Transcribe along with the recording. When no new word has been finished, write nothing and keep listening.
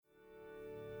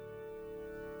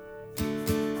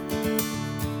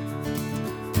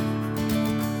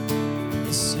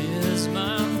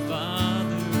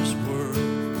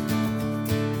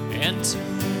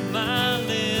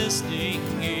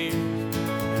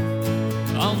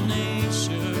All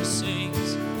nature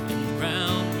sings and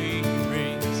round me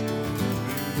rings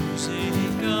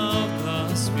music of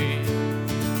the Spirit.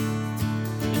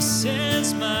 This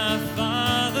is my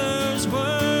Father's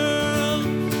world.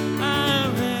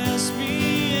 I rest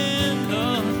me in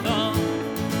the thought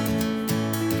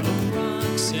of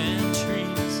rocks and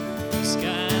trees,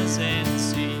 skies and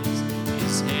seas.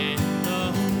 His hand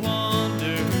of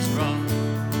wonders wrought.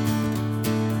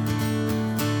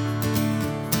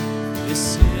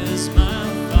 This